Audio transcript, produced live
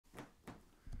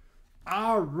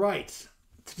All right.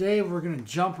 Today we're going to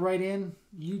jump right in,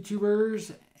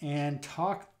 YouTubers, and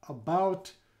talk about,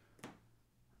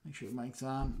 make sure the mic's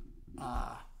on,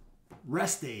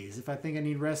 rest days. If I think I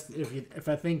need rest, if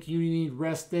I think you need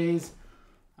rest days,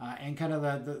 and kind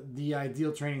of the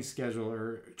ideal training schedule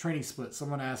or training split.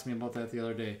 Someone asked me about that the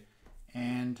other day.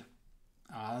 And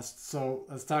so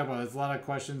let's talk about it. There's a lot of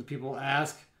questions people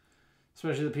ask,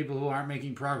 especially the people who aren't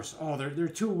making progress. Oh, they're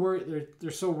too worried.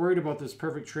 They're so worried about this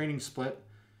perfect training split.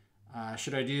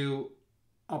 Should I do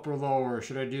upper lower?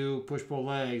 Should I do push pull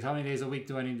legs? How many days a week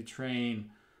do I need to train?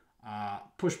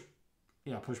 Push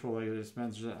pull legs.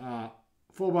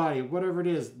 Full body, whatever it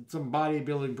is, some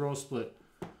bodybuilding bro split.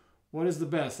 What is the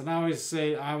best? And I always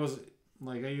say I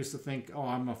used to think, oh,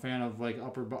 I'm a fan of like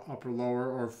upper lower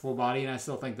or full body, and I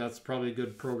still think that's probably a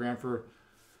good program for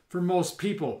most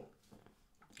people.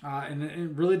 And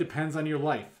it really depends on your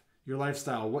life, your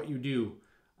lifestyle, what you do.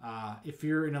 If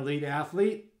you're an elite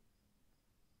athlete,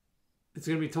 it's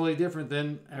going to be totally different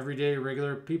than everyday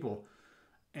regular people.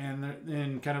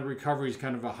 And kind of recovery is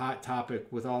kind of a hot topic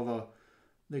with all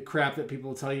the crap that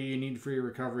people tell you need for your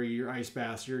recovery, your ice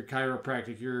baths, your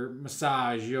chiropractic, your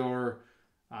massage, your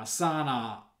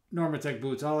sauna, Normatec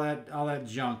boots, all that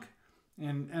junk.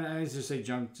 And I just say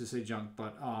junk,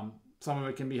 but some of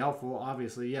it can be helpful,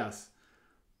 obviously, yes.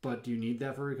 But do you need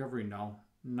that for recovery? No,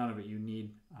 none of it you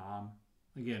need.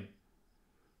 Again,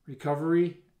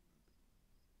 recovery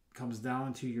comes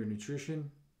down to your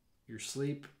nutrition, your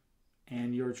sleep,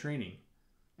 and your training,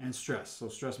 and stress. So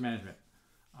stress management.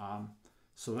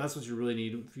 So that's what you really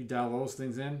need. If you dial those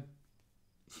things in,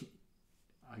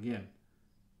 again,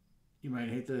 you might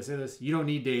hate to say this, you don't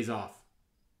need days off.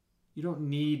 You don't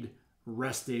need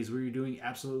rest days where you're doing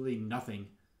absolutely nothing.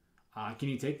 Can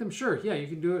you take them? Sure. Yeah, you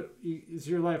can do it. It's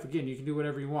your life. Again, you can do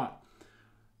whatever you want.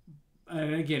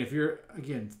 And again,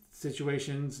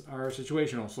 situations are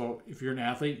situational. So if you're an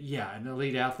athlete, yeah, an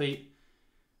elite athlete,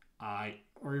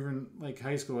 or even like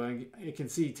high school, I can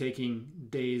see taking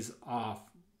days off,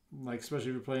 like especially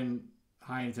if you're playing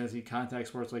high intensity contact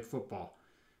sports like football.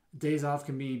 Days off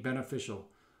can be beneficial.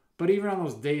 But even on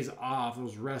those days off,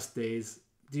 those rest days,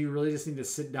 do you really just need to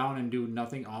sit down and do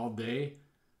nothing all day?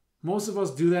 Most of us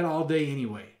do that all day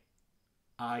anyway.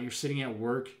 You're sitting at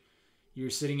work. You're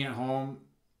sitting at home,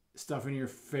 stuffing your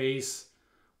face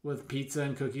with pizza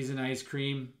and cookies and ice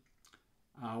cream,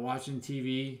 watching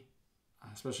TV,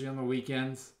 especially on the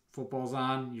weekends. Football's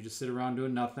on. You just sit around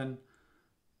doing nothing.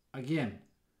 Again,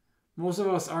 most of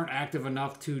us aren't active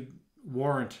enough to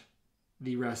warrant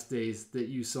the rest days that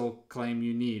you so claim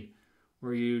you need,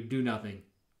 where you do nothing.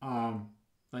 And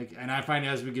I find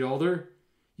as we get older,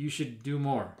 you should do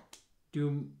more.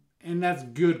 And that's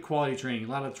good quality training. A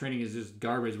lot of training is just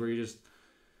garbage where you're just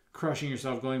crushing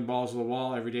yourself, going balls to the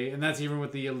wall every day. And that's even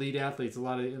with the elite athletes. A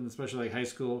lot of, especially like high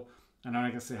school. And I'm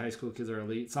not gonna say high school kids are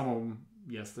elite. Some of them,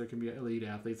 yes, there can be elite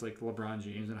athletes like LeBron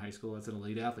James in high school. That's an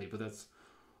elite athlete, but that's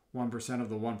 1% of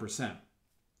the 1%.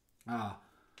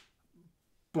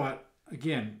 But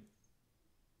again,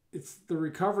 it's the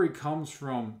recovery comes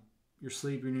from your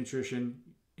sleep, your nutrition,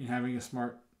 and having a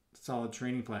smart, solid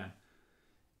training plan.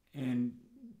 And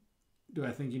do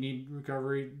I think you need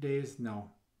recovery days? No,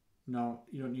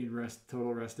 you don't need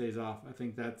total rest days off. I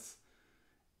think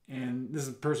and this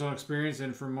is personal experience,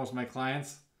 and for most of my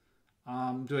clients,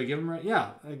 do I give them right?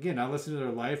 Yeah. Again, I listen to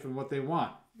their life and what they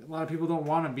want. A lot of people don't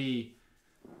want to be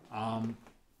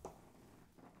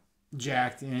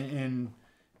jacked and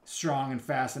strong and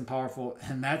fast and powerful,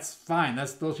 and that's fine.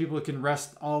 That's those people that can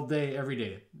rest all day, every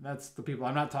day. That's the people.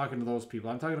 I'm not talking to those people.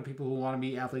 I'm talking to people who want to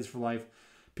be athletes for life,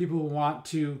 people who want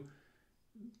to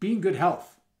be in good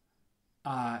health.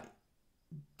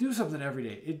 Do something every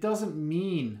day. It doesn't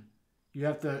mean you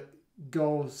have to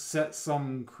go set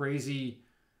some crazy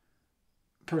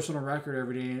personal record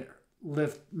every day,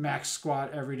 lift max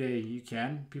squat every day. You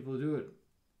can. People do it,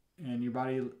 and your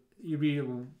body,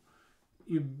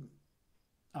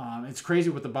 it's crazy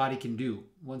what the body can do.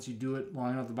 Once you do it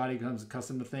long enough, the body becomes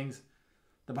accustomed to things.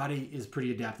 The body is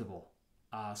pretty adaptable.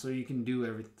 So you can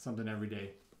do something every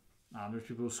day. There's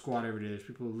people who squat every day. There's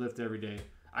people who lift every day.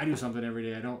 I do something every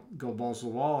day. I don't go balls to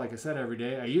the wall, like I said, every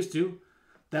day. I used to.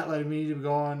 That led me to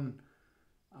going,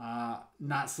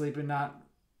 not sleeping, not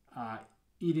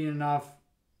eating enough,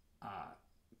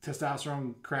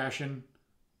 testosterone crashing,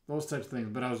 those types of things.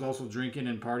 But I was also drinking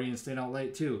and partying and staying out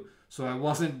late too. So I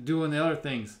wasn't doing the other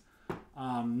things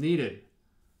needed.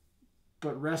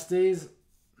 But rest days,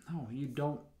 no, you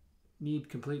don't need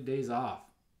complete days off.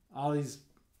 All these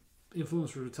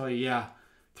influencers will tell you, yeah,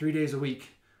 3 days a week,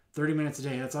 30 minutes a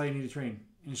day, that's all you need to train.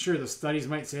 And sure, the studies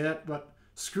might say that, but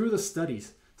screw the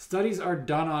studies. Studies are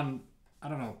done on I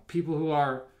don't know, people who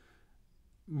are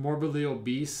morbidly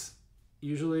obese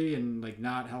usually and like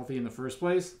not healthy in the first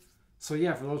place. So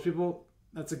yeah, for those people,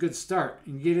 that's a good start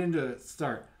and get into it.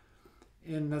 Start,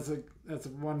 and that's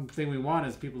one thing we want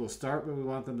is people to start, but we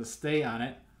want them to stay on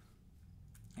it.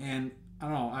 And I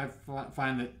don't know, I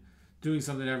find that doing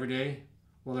something every day,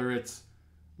 whether it's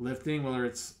lifting, whether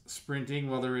it's sprinting,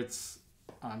 whether it's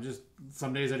just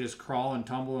some days I just crawl and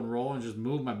tumble and roll and just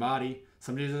move my body.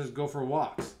 Some days I just go for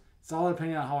walks. It's all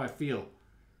depending on how I feel.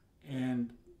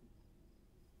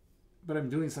 But I'm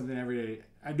doing something every day.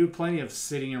 I do plenty of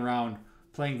sitting around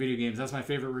playing video games. That's my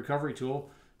favorite recovery tool.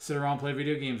 Sit around, play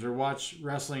video games, or watch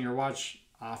wrestling, or watch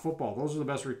football. Those are the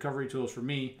best recovery tools for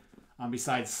me.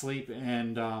 Besides sleep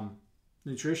and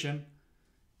nutrition,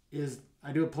 is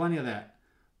I do plenty of that.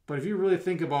 But if you really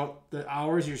think about the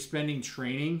hours you're spending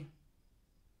training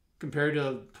compared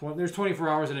to there's 24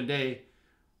 hours in a day.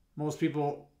 Most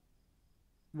people,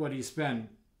 what do you spend?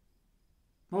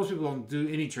 Most people don't do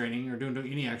any training or don't do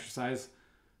any exercise.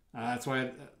 That's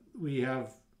why we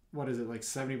have, what is it, like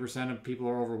 70% of people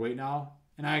are overweight now.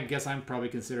 And I guess I'm probably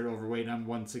considered overweight, and I'm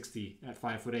 160 at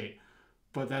 5'8".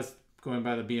 But that's going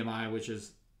by the BMI, which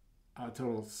is a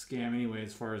total scam anyway,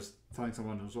 as far as telling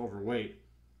someone who's overweight,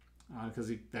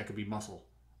 because that could be muscle.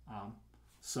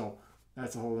 So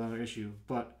that's a whole other issue.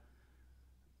 But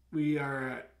we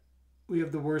have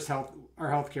the worst health. Our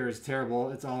healthcare is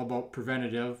terrible. It's all about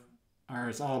preventative, or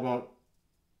it's all about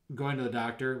going to the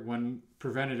doctor. When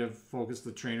preventative focus,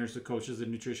 the trainers, the coaches, the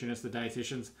nutritionists, the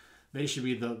dietitians, they should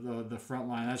be the front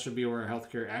line. That should be where our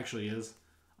healthcare actually is.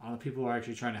 The people who are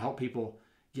actually trying to help people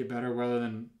get better, rather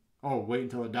than wait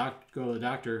until go to the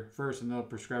doctor first and they'll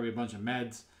prescribe you a bunch of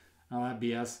meds and all that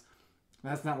BS.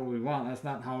 That's not what we want. That's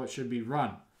not how it should be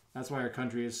run. That's why our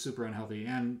country is super unhealthy,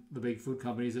 and the big food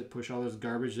companies that push all this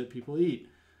garbage that people eat,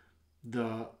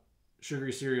 the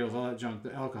sugary cereals, all that junk,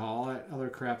 the alcohol, all that other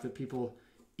crap that people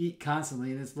eat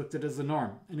constantly, and it's looked at as the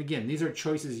norm. And again, these are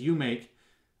choices you make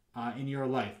in your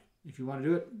life. If you want to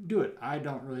do it, do it. I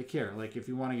don't really care. Like, if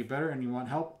you want to get better and you want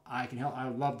help, I can help. I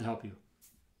would love to help you.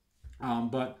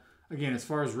 But again, as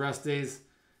far as rest days,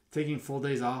 taking full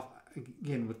days off,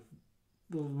 again, with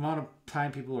the amount of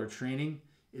time people are training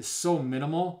is so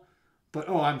minimal. But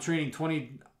I'm training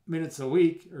 20 minutes a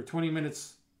week or 20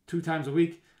 minutes 2 times a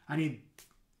week. I need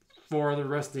 4 other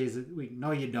rest days a week.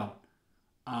 No, you don't.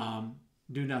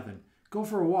 Do nothing. Go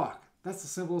for a walk. That's the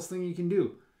simplest thing you can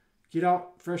do. Get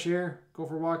out, fresh air, go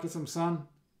for a walk, get some sun.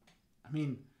 I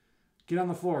mean, get on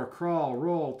the floor, crawl,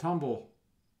 roll, tumble,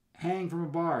 hang from a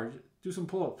bar, do some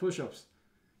pull-ups, push-ups.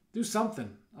 Do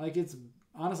something. Like, it's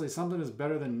honestly, something is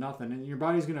better than nothing. And your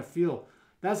body's going to feel.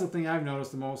 That's the thing I've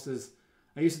noticed the most is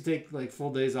I used to take like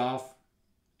full days off,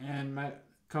 and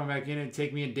coming back in, it'd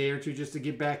take me a day or two just to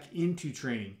get back into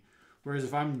training. Whereas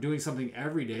if I'm doing something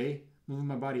every day, moving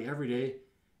my body every day,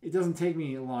 it doesn't take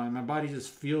me long. My body just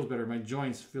feels better. My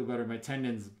joints feel better. My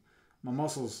tendons, my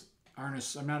muscles I'm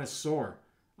not as sore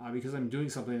because I'm doing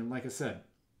something. And like I said,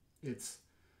 it's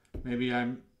maybe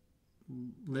I'm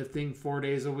lifting 4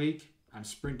 days a week. I'm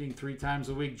sprinting 3 times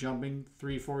a week, jumping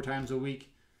 3-4 times a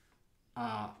week.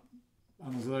 On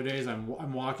those other days,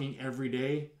 I'm walking every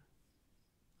day.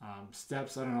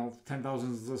 Steps, I don't know,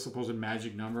 10,000 is the supposed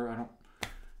magic number. I don't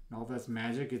know if that's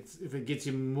magic. If it gets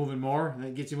you moving more,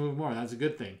 that gets you moving more. That's a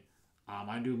good thing.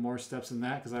 I do more steps than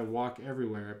that because I walk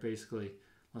everywhere, basically.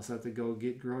 Unless I have to go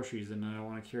get groceries and I don't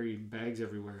want to carry bags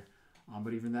everywhere.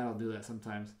 But even that, I'll do that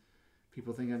sometimes.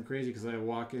 People think I'm crazy because I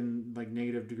walk in like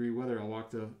negative degree weather. I'll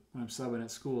walk when I'm subbing at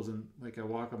schools, and like I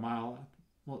walk a mile.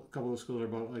 Well, a couple of schools are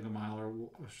about like a mile or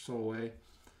so away.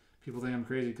 People think I'm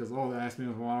crazy because, they asked me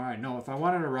if I want to ride. No, if I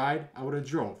wanted to ride, I would have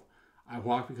drove. I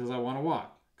walk because I want to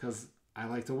walk, because I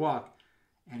like to walk,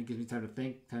 and it gives me time to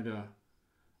think, time to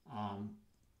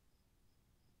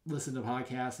listen to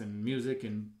podcasts and music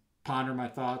and ponder my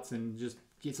thoughts and just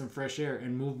get some fresh air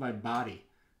and move my body,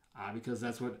 because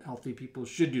that's what healthy people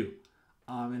should do.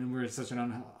 And we're in such an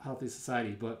unhealthy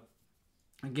society. But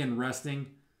again, resting,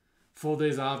 full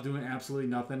days off, doing absolutely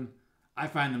nothing, I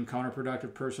find them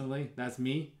counterproductive personally. That's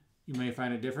me. You may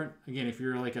find it different. Again, if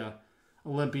you're like a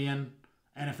Olympian,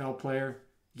 NFL player,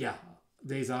 yeah,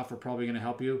 days off are probably going to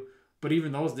help you. But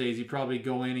even those days, you probably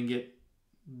go in and get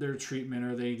their treatment,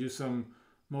 or they do some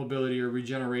mobility or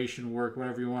regeneration work,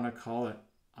 whatever you want to call it,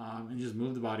 and just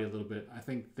move the body a little bit. I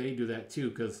think they do that too,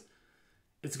 because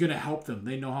it's going to help them.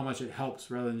 They know how much it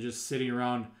helps, rather than just sitting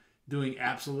around doing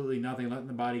absolutely nothing, letting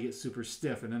the body get super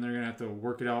stiff, and then they're going to have to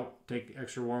work it out, take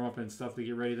extra warm-up and stuff to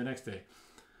get ready the next day.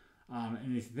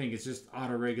 And if you think it's just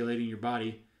auto-regulating your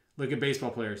body, look at baseball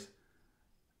players.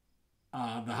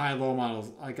 The high-low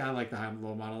models, like I like the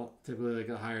high-low model, typically like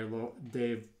a higher low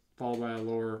day followed by a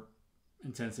lower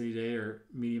intensity day or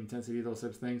medium intensity, those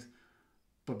types of things.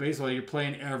 But baseball, you're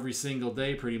playing every single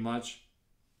day pretty much,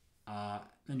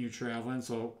 and you're traveling,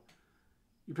 so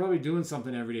you're probably doing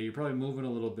something every day. You're probably moving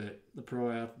a little bit. The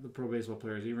pro baseball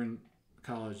players, even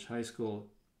college, high school,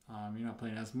 you're not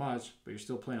playing as much, but you're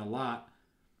still playing a lot,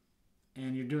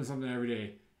 and you're doing something every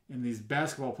day. And these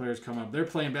basketball players come up, they're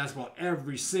playing basketball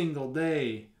every single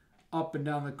day, up and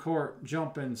down the court,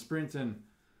 jumping, sprinting.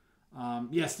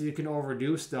 Yes, you can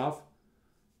overdo stuff,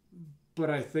 but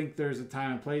I think there's a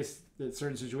time and place that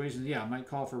certain situations, might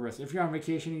call for rest. If you're on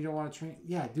vacation and you don't want to train,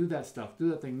 do that stuff. Do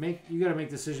that thing. You got to make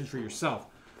decisions for yourself.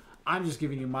 I'm just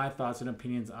giving you my thoughts and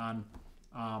opinions on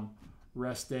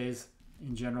rest days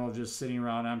in general, just sitting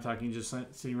around. I'm talking just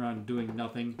sitting around doing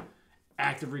nothing.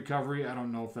 Active recovery, I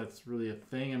don't know if that's really a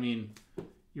thing. I mean,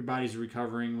 your body's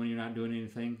recovering when you're not doing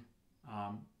anything.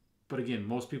 But again,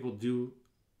 most people do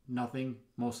nothing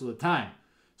most of the time.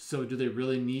 So do they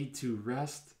really need to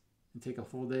rest and take a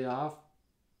full day off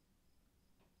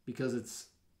because it's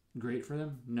great for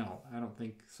them? No, I don't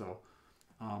think so.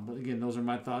 But again, those are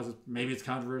my thoughts. Maybe it's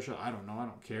controversial. I don't know. I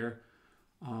don't care.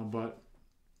 But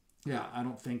yeah, I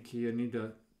don't think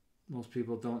most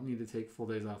people don't need to take full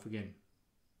days off. Again,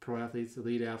 pro athletes,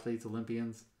 elite athletes,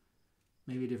 Olympians,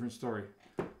 maybe a different story.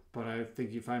 But I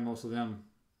think you find most of them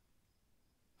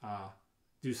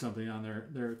do something on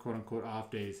their quote-unquote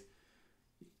off days.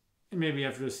 And maybe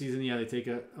after the season, they take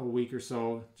a week or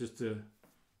so, just a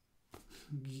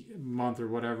month or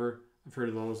whatever. I've heard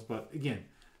of those. But again,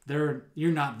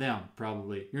 you're not them,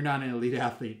 probably. You're not an elite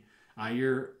athlete.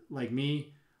 You're like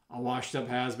me, a washed-up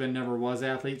has-been, never was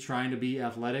athlete, trying to be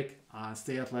athletic,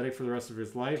 stay athletic for the rest of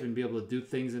his life and be able to do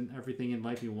things and everything in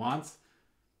life he wants.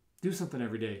 Do something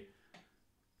every day.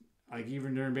 Like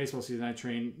even during baseball season, I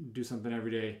do something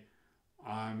every day.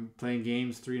 I'm playing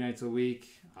games 3 nights a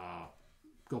week.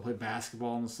 Go play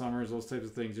basketball in the summers, those types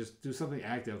of things. Just do something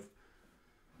active.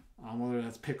 Whether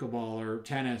that's pickleball or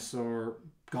tennis or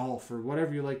golf or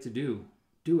whatever you like to do.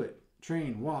 Do it.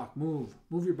 Train, walk, move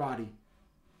your body.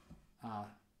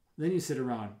 Then you sit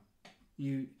around.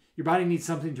 Your body needs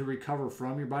something to recover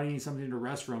from. Your body needs something to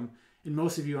rest from. And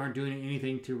most of you aren't doing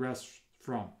anything to rest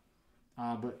from.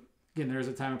 But again, there's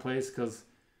a time and place because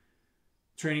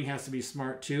training has to be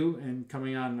smart too. And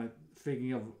coming on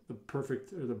thinking of the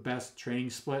perfect or the best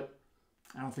training split,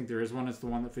 I don't think there is one. It's the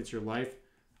one that fits your life.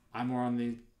 I'm more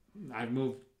on I've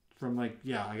moved from I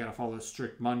got to follow a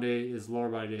strict Monday is lower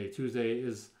body day. Tuesday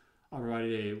is upper body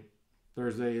day.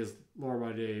 Thursday is lower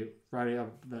body day. Friday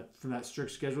from that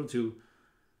strict schedule to,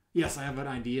 yes, I have an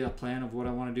idea, a plan of what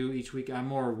I want to do each week. I'm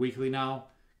more weekly now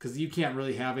because you can't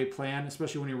really have a plan,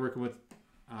 especially when you're working with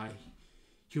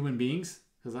human beings.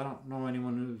 Because I don't know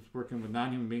anyone who's working with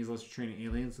non-human beings unless you're training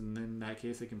aliens, and in that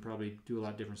case, they can probably do a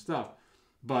lot of different stuff.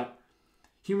 But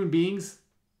human beings,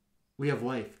 we have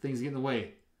life. Things get in the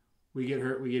way. We get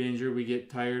hurt, we get injured, we get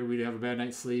tired, we have a bad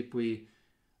night's sleep, we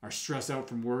are stressed out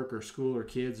from work or school or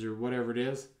kids or whatever it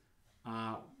is.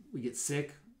 We get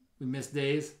sick, we miss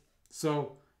days.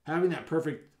 So having that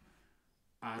perfect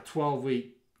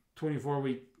 12-week,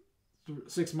 24-week,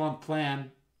 6-month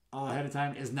plan all ahead of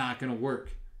time is not going to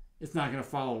work. It's not going to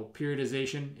follow.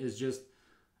 Periodization is just,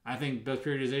 I think best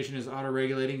periodization is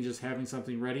auto-regulating, just having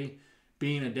something ready,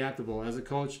 being adaptable. As a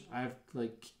coach, I have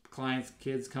clients,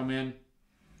 kids come in,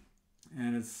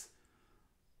 and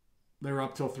they're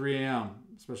up till 3 a.m.,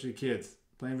 especially kids,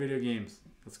 playing video games.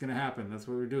 That's going to happen. That's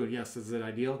what we're doing. Yes, is it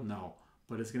ideal? No,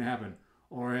 but it's going to happen.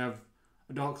 Or I have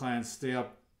adult clients stay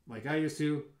up like I used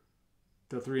to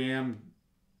till 3 a.m.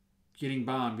 getting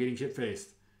bombed, getting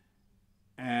shit-faced.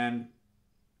 And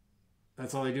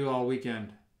that's all they do all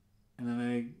weekend. And then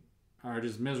they are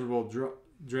just miserable,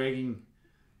 dragging.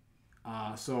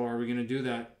 So are we going to do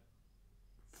that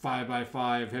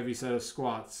 5x5 heavy set of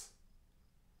squats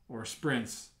or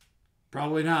sprints?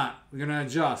 Probably not. We're going to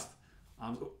adjust.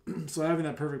 So having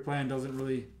that perfect plan doesn't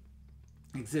really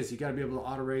exist. You got to be able to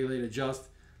auto-regulate, adjust.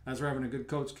 That's where having a good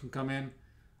coach can come in.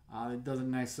 It doesn't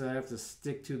necessarily have to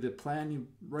stick to the plan. You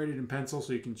write it in pencil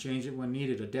so you can change it when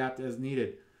needed, adapt as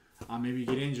needed. Maybe you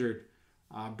get injured,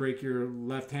 break your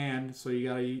left hand, so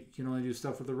you can only do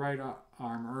stuff with the right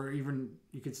arm, or even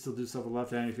you could still do stuff with the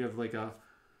left hand if you have like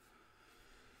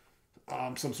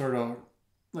some sort of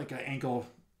like an ankle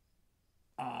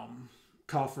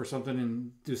cuff or something,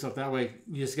 and do stuff that way.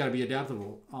 You just got to be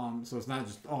adaptable. So it's not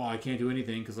just I can't do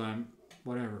anything because I'm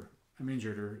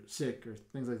injured or sick or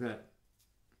things like that.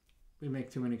 We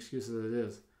make too many excuses as it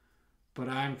is. But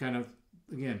I'm kind of,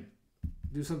 again,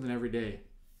 do something every day.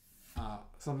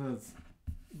 Something that's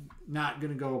not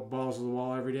going to go balls to the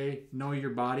wall every day. Know your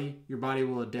body. Your body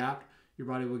will adapt. Your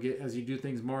body will get, as you do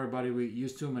things more, your body will get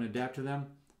used to them and adapt to them.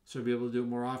 So you'll be able to do it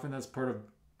more often. That's part of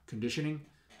conditioning,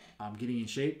 getting in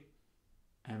shape,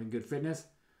 having good fitness.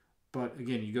 But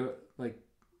again, you go like,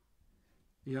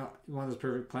 you want this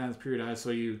perfect plan is periodized. So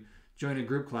you join a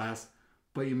group class,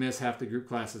 but you miss half the group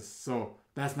classes. So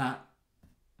that's not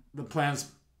the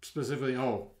plans specifically.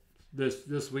 Oh,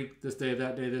 this week, this day,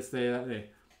 that day, this day, that day.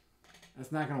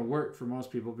 That's not going to work for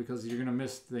most people because you're going to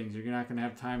miss things. You're not going to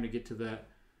have time to get to that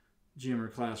gym or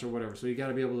class or whatever. So you got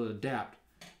to be able to adapt.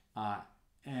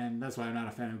 And that's why I'm not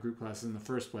a fan of group classes in the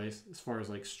first place, as far as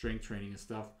like strength training and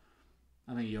stuff.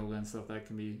 I think yoga and stuff,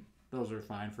 those are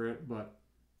fine for it. But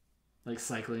like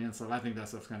cycling and stuff, I think that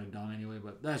stuff's kind of dumb anyway.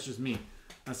 But that's just me.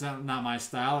 That's not my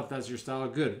style. If that's your style,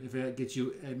 good. If it gets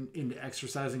you into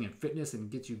exercising and fitness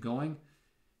and gets you going,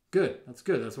 good. That's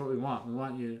good. That's what we want. We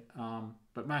want you.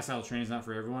 But my style of training is not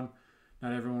for everyone.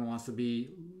 Not everyone wants to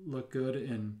look good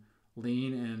and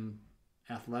lean and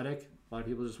athletic. A lot of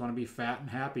people just want to be fat and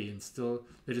happy, and still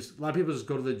a lot of people just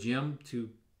go to the gym,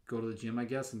 I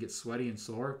guess, and get sweaty and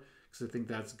sore because they think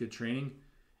that's good training.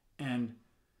 And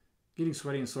getting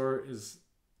sweaty and sore is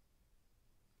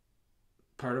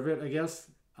part of it, I guess.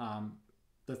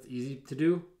 That's easy to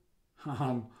do.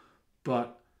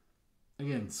 But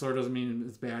again, sore doesn't mean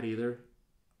it's bad either.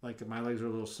 Like my legs are a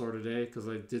little sore today because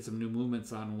I did some new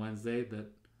movements on Wednesday that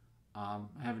I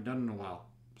haven't done in a while.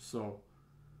 So,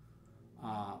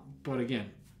 but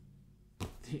again,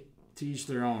 to each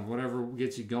their own. Whatever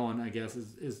gets you going, I guess,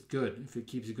 is good if it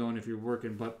keeps you going if you're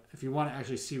working. But if you want to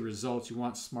actually see results, you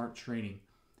want smart training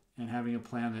and having a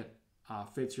plan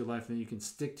that fits your life and that you can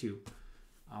stick to,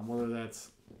 whether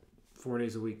that's 4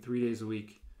 days a week, 3 days a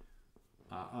week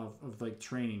of like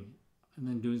training, and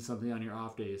then doing something on your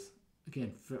off days.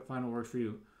 Again, find what works for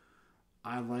you.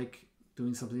 I like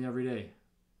doing something every day.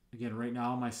 Again, right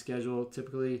now my schedule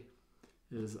typically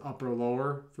is upper or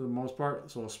lower for the most part.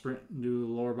 So I'll sprint and do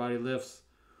lower body lifts.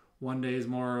 One day is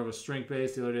more of a strength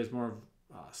base. The other day is more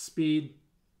of speed.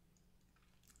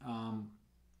 And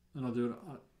I'll do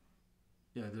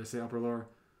did I say upper or lower?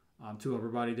 2 upper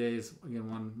body days. Again,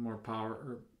 one more power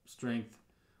or strength,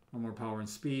 one more power and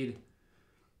speed.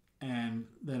 And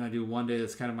then I do one day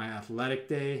that's kind of my athletic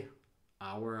day,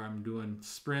 where I'm doing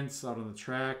sprints out on the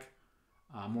track,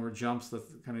 more jumps, that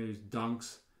kind of use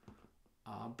dunks.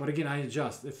 But again, I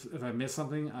adjust. If I miss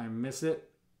something, I miss it.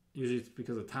 Usually it's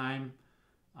because of time.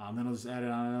 Then I'll just add it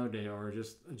on another day or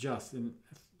just adjust. And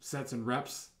sets and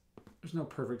reps, there's no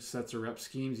perfect sets or rep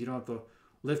schemes. You don't have to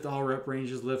lift all rep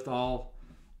ranges, lift all.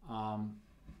 I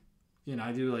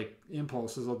do like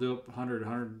impulses. I'll do up 100,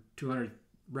 200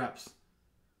 reps.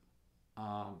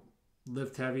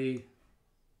 Lift heavy,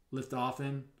 lift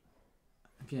often.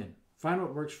 Again, find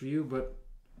what works for you, but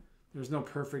there's no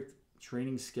perfect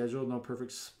training schedule, no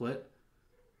perfect split.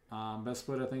 Best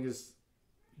split, I think, is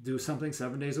do something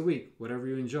 7 days a week, whatever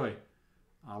you enjoy.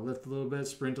 Lift a little bit,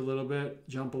 sprint a little bit,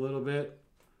 jump a little bit,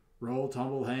 roll,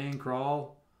 tumble, hang,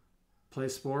 crawl, play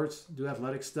sports, do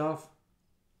athletic stuff.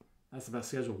 That's the best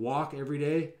schedule. Walk every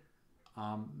day.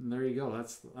 And there you go.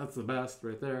 That's the best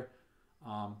right there.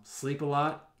 Sleep a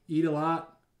lot, eat a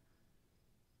lot,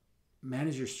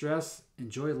 manage your stress,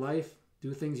 enjoy life,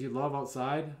 do things you love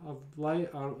outside of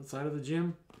the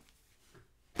gym.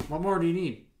 What more do you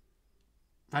need?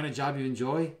 Find a job you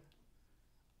enjoy.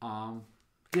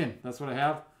 Again, that's what I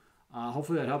have.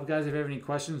 Hopefully that helped, guys. If you have any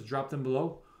questions, drop them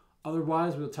below.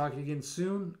 Otherwise, we'll talk again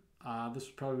soon. This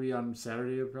will probably be on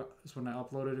Saturday. That's when I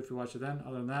upload it if you watch it then.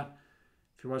 Other than that,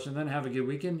 if you're watching it then, have a good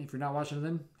weekend. If you're not watching it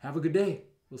then, have a good day.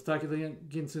 We'll talk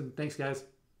again soon. Thanks, guys.